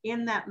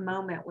in that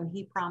moment when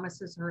he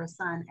promises her a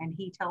son and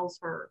he tells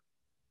her,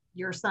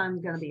 your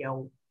son's going to be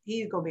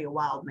he's going to be a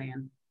wild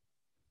man.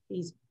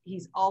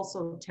 He's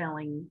also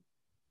telling,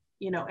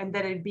 and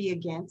that it'd be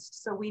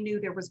against. So we knew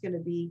there was going to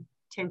be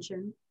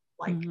tension,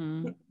 like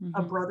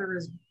a brother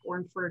is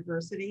born for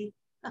adversity.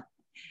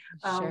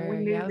 Sure, we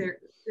knew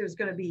there's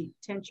going to be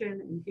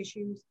tension and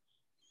issues,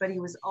 but he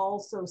was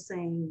also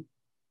saying,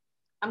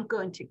 I'm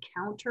going to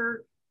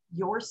counter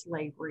your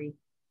slavery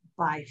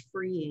by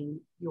freeing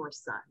your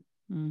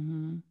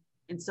son.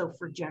 And so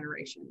for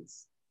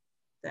generations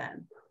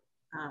then.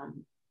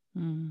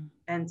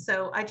 And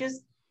so I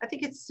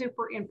think it's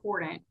super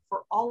important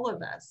for all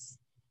of us,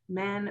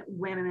 men,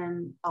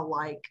 women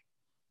alike,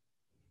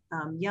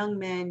 young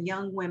men,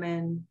 young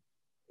women,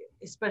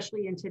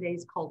 especially in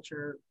today's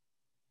culture,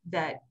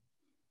 that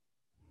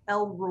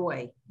El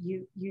Roy,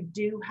 you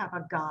do have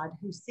a God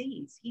who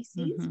sees. He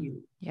sees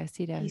you. Yes,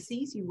 he does. He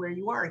sees you where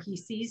you are. He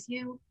sees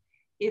you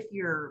if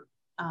you're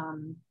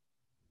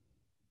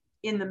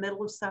in the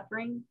middle of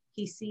suffering.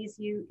 He sees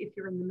you if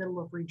you're in the middle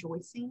of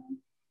rejoicing.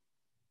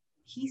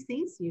 He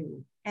sees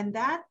you. And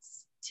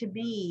that's, to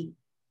me,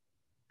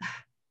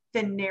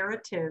 the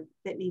narrative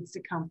that needs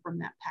to come from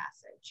that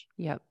passage.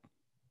 Yep.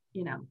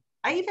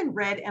 I even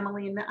read,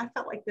 Emily, and I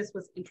felt like this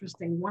was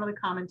interesting. One of the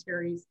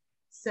commentaries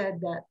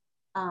said that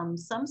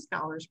some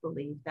scholars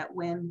believe that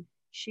when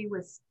she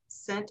was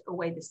sent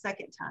away the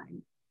second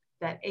time,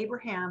 that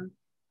Abraham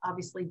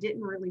obviously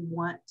didn't really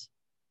want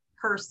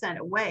her sent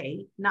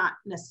away, not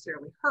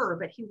necessarily her,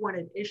 but he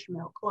wanted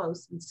Ishmael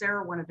close, and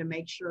Sarah wanted to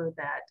make sure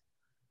that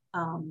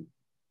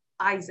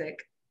Isaac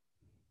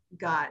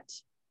got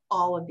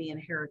all of the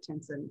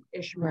inheritance and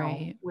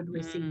Ishmael would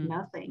receive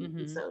nothing.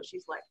 And so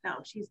she's like, no,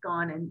 she's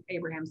gone. And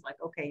Abraham's like,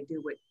 okay,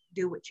 do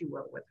what you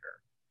will with her.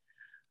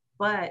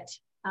 But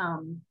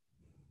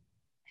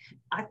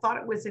I thought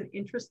it was an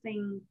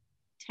interesting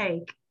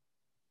take.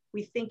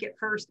 We think at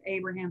first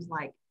Abraham's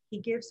like, he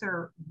gives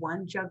her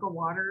one jug of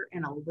water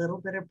and a little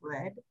bit of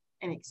bread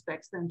and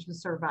expects them to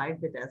survive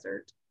the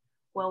desert.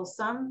 Well,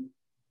 some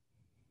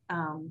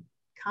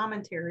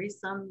commentaries,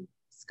 some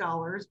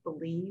scholars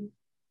believe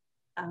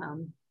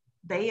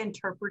they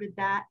interpreted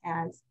that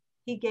as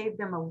he gave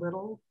them a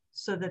little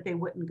so that they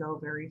wouldn't go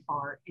very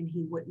far and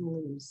he wouldn't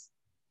lose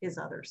his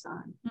other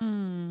son.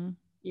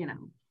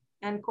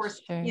 And of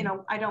course, sure.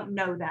 I don't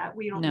know that.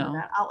 We don't know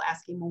that. I'll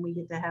ask him when we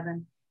get to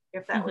heaven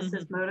if that was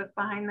his motive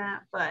behind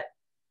that. But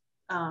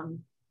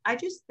I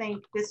just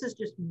think this is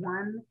just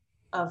one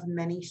of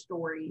many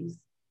stories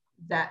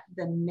that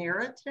the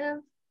narrative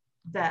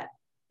that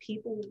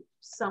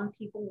some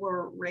people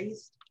were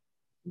raised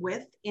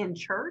with in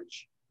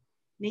church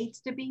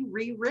needs to be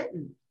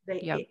rewritten.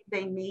 We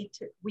need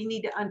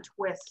to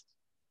untwist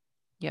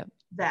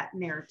that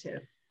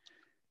narrative.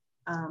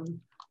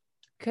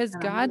 Because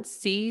God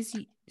sees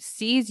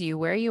sees you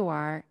where you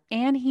are,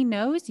 and he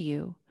knows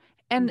you.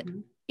 And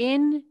Mhm.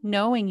 in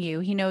knowing you,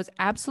 he knows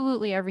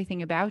absolutely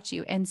everything about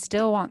you and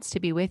still wants to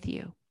be with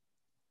you.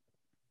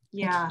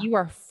 Like Yeah. you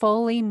are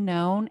fully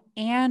known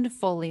and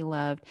fully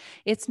loved.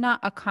 It's not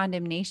a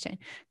condemnation,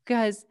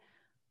 because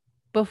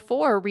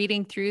before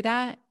reading through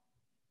that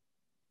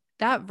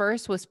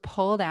verse was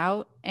pulled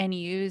out and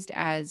used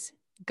as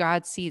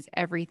God sees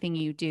everything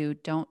you do.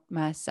 Don't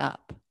mess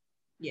up.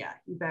 Yeah.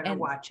 You better And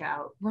watch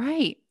out.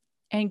 right.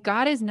 And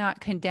God is not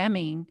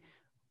condemning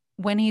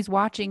when he's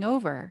watching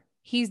over.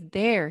 He's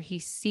there. He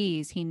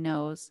sees, he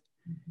knows.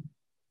 Mhm.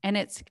 And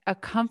it's a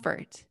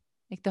comfort.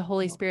 Like the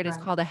Holy Oh, Spirit is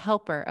right. called a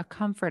helper, a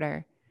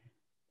comforter.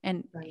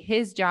 And Right.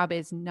 his job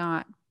is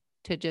not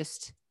to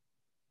just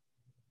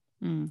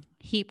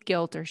heap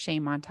guilt or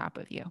shame on top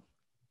of you.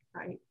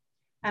 Right.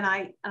 And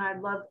I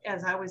love,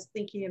 as I was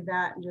thinking of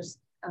that, and just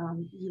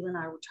you and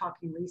I were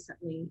talking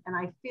recently, and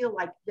I feel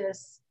like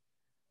this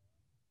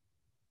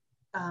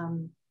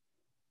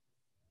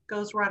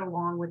goes right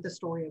along with the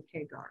story of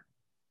Hagar,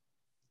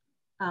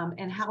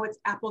 and how it's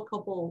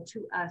applicable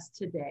to us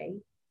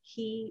today.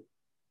 He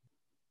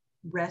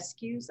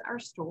rescues our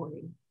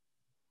story.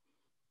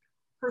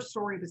 Her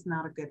story was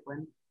not a good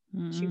one.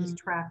 She was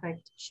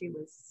trafficked. She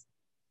was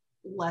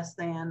less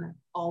than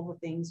all the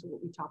things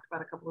what we talked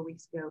about a couple of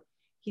weeks ago.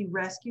 He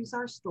rescues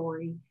our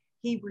story.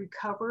 He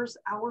recovers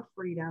our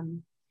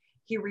freedom.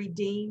 He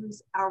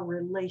redeems our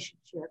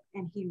relationship,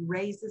 and he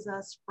raises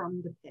us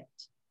from the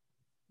pit.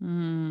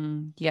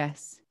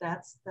 Yes.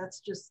 That's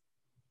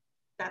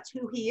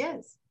who he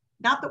is.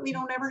 Not that we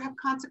don't ever have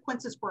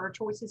consequences for our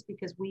choices,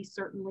 because we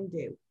certainly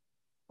do,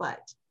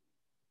 but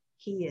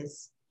he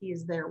is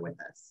there with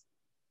us.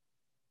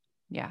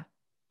 Yeah.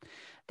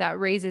 That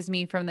raises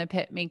me from the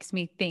pit, makes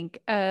me think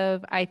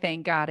of, I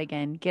thank God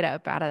again, get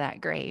up out of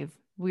that grave.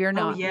 We are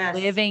not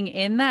living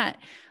in that,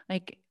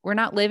 like we're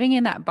not living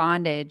in that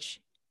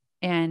bondage,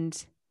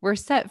 and we're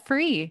set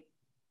free.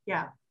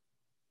 Yeah.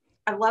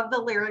 I love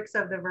the lyrics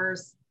of the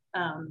verse.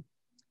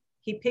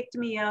 He picked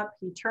me up,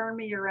 he turned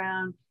me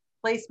around,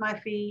 placed my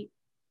feet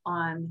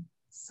on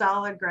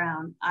solid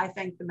ground. I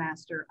thank the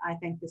Master. I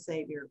thank the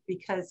Savior,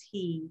 because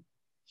he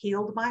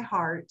healed my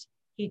heart.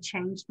 He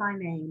changed my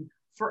name.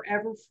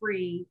 Forever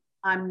free.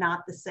 I'm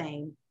not the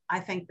same. I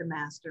thank the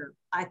Master.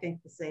 I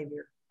thank the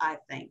Savior. I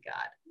thank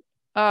God.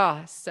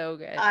 Oh, so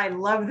good. I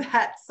love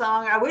that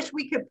song. I wish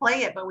we could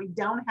play it, but we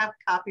don't have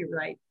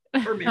copyright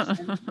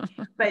permission.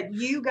 But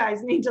you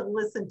guys need to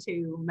listen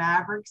to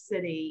Maverick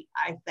City,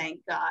 I Thank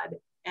God.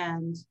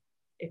 And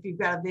if you've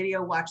got a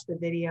video, watch the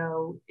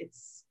video.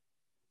 It's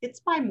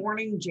my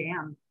morning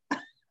jam.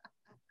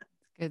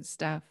 Good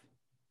stuff.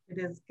 It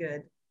is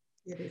good.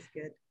 It is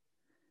good.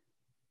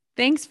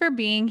 Thanks for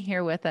being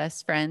here with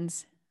us,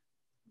 friends.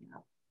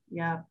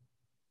 Yeah.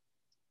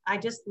 I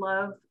just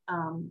love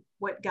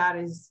what God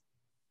is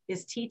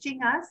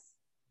teaching us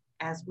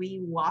as we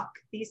walk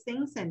these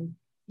things. And,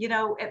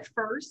 at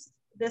first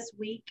this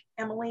week,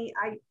 Emily,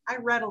 I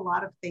read a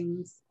lot of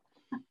things,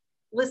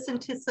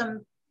 listened to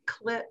some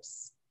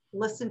clips,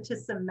 listened to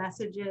some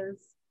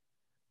messages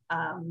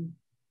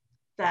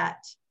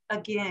that,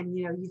 again,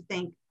 you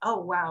think, oh,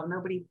 wow,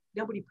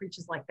 nobody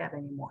preaches like that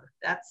anymore.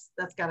 That's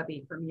got to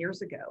be from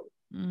years ago.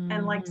 Mm-hmm.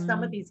 And like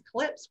some of these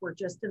clips were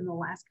just in the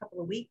last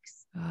couple of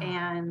weeks,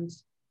 and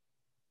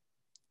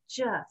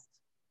just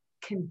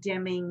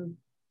condemning.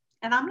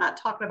 And I'm not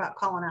talking about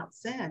calling out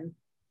sin,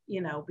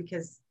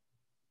 because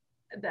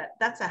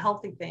that's a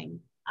healthy thing.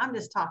 I'm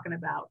just talking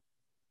about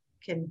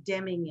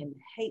condemning and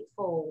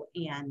hateful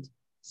and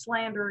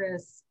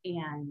slanderous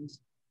and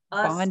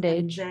us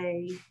bondage. And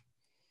they,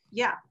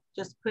 yeah,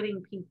 just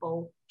putting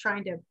people,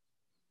 trying to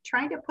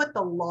put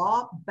the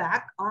law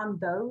back on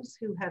those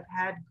who have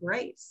had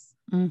grace.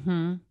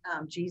 Mm-hmm.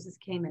 Jesus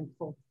came and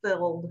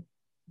fulfilled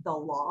the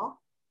law.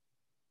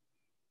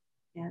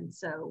 And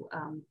so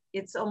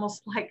it's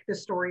almost like the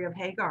story of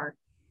Hagar.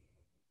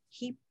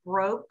 He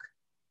broke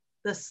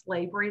the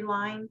slavery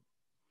line,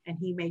 and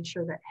he made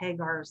sure that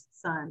Hagar's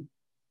son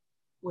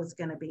was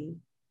going to be,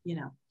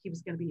 he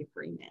was going to be a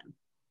free man.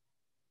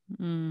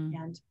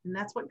 And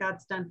that's what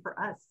God's done for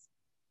us.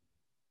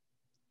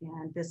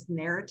 And this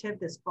narrative,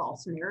 this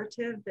false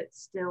narrative that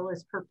still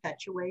is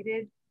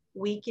perpetuated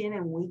week in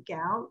and week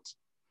out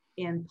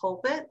in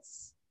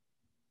pulpits,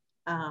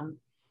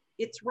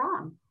 it's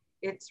wrong.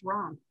 It's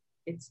wrong.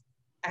 It's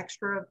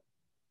extra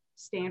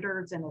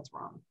standards, and it's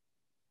wrong.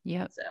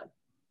 Yep. So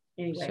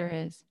anyway, sure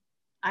is.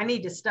 I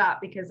need to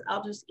stop, because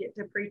I'll just get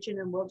to preaching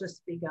and we'll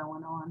just be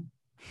going on.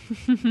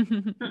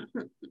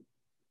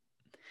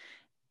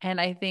 And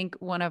I think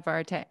one of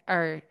our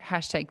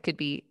hashtag could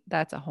be,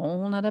 that's a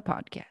whole nother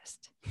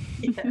podcast.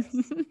 Yes.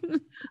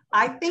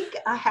 I think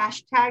a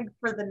hashtag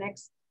for the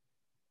next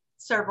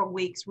several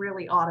weeks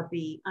really ought to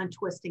be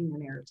untwisting the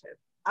narrative.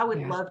 I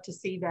would love to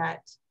see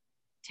that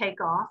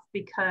take off,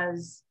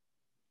 because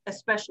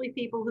especially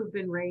people who've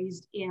been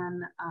raised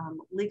in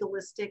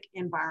legalistic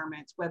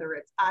environments, whether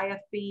it's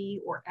IFB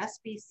or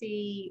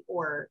SBC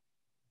or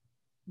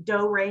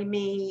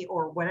Do-Re-Mi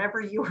or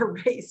whatever you were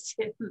raised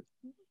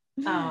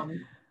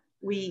in,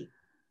 we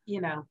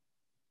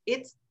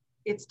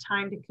it's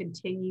time to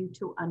continue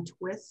to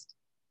untwist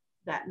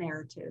that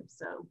narrative.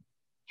 So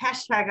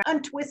hashtag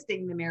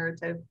untwisting the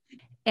narrative.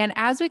 And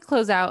as we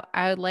close out,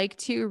 I would like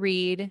to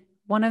read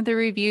one of the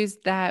reviews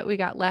that we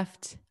got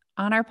left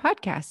on our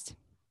podcast.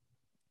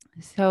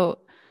 So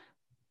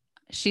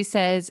she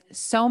says,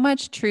 so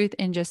much truth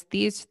in just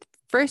these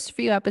first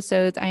few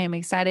episodes. I am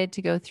excited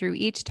to go through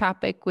each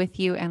topic with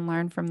you and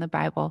learn from the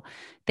Bible.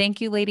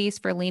 Thank you, ladies,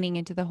 for leaning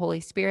into the Holy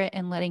Spirit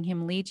and letting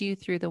him lead you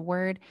through the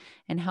word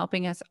and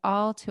helping us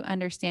all to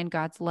understand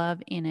God's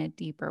love in a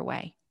deeper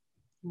way.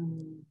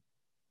 Mm-hmm.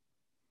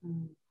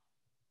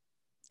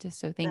 Just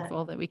so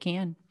thankful that we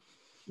can.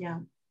 Yeah.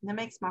 That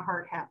makes my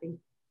heart happy.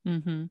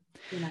 Mm-hmm.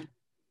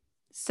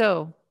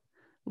 So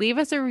leave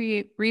us a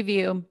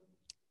review.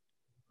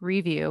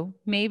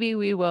 Maybe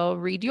we will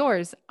read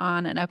yours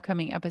on an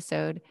upcoming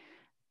episode,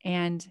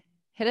 and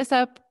hit us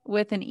up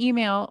with an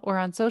email or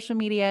on social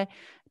media.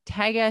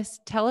 Tag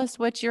us, tell us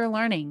what you're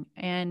learning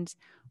and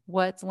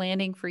what's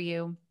landing for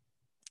you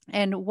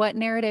and what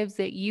narratives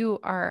that you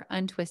are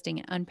untwisting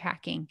and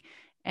unpacking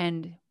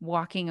and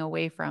walking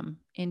away from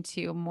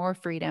into more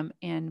freedom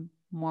and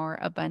more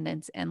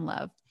abundance and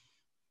love.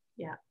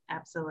 Yeah,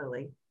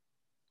 absolutely.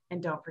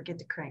 And don't forget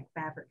to crank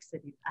Maverick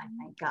City. I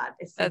thank God.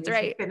 That's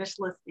right. You finish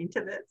listening to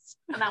this,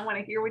 and I want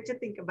to hear what you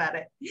think about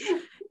it.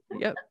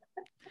 Yep.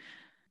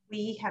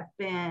 We have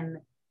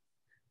been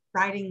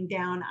writing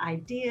down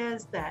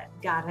ideas that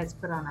God has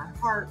put on our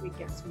heart. We've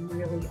got some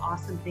really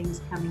awesome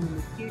things coming in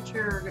the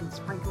future. We're going to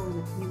sprinkle in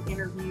a few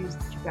interviews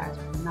that you guys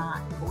are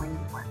not going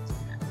to want to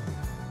miss.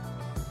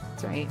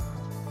 That's right.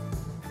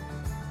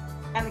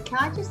 And can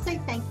I just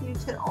say thank you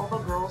to all the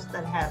girls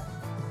that have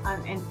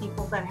and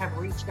people that have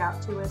reached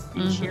out to us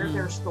and shared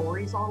their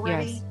stories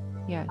already.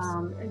 Yes.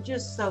 And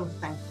just so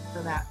thankful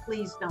for that.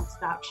 Please don't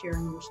stop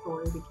sharing your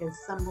story because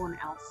someone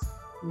else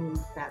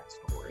needs that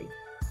story.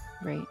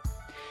 Right.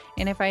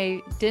 And if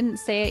I didn't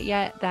say it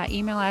yet, that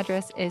email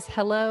address is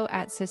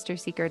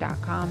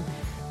hello@sisterseeker.com.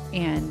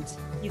 And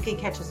you can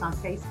catch us on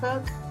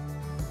Facebook,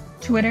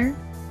 Twitter,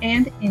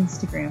 and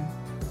Instagram.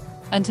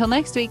 Until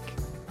next week,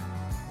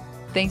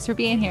 thanks for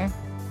being here.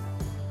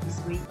 Be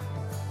sweet.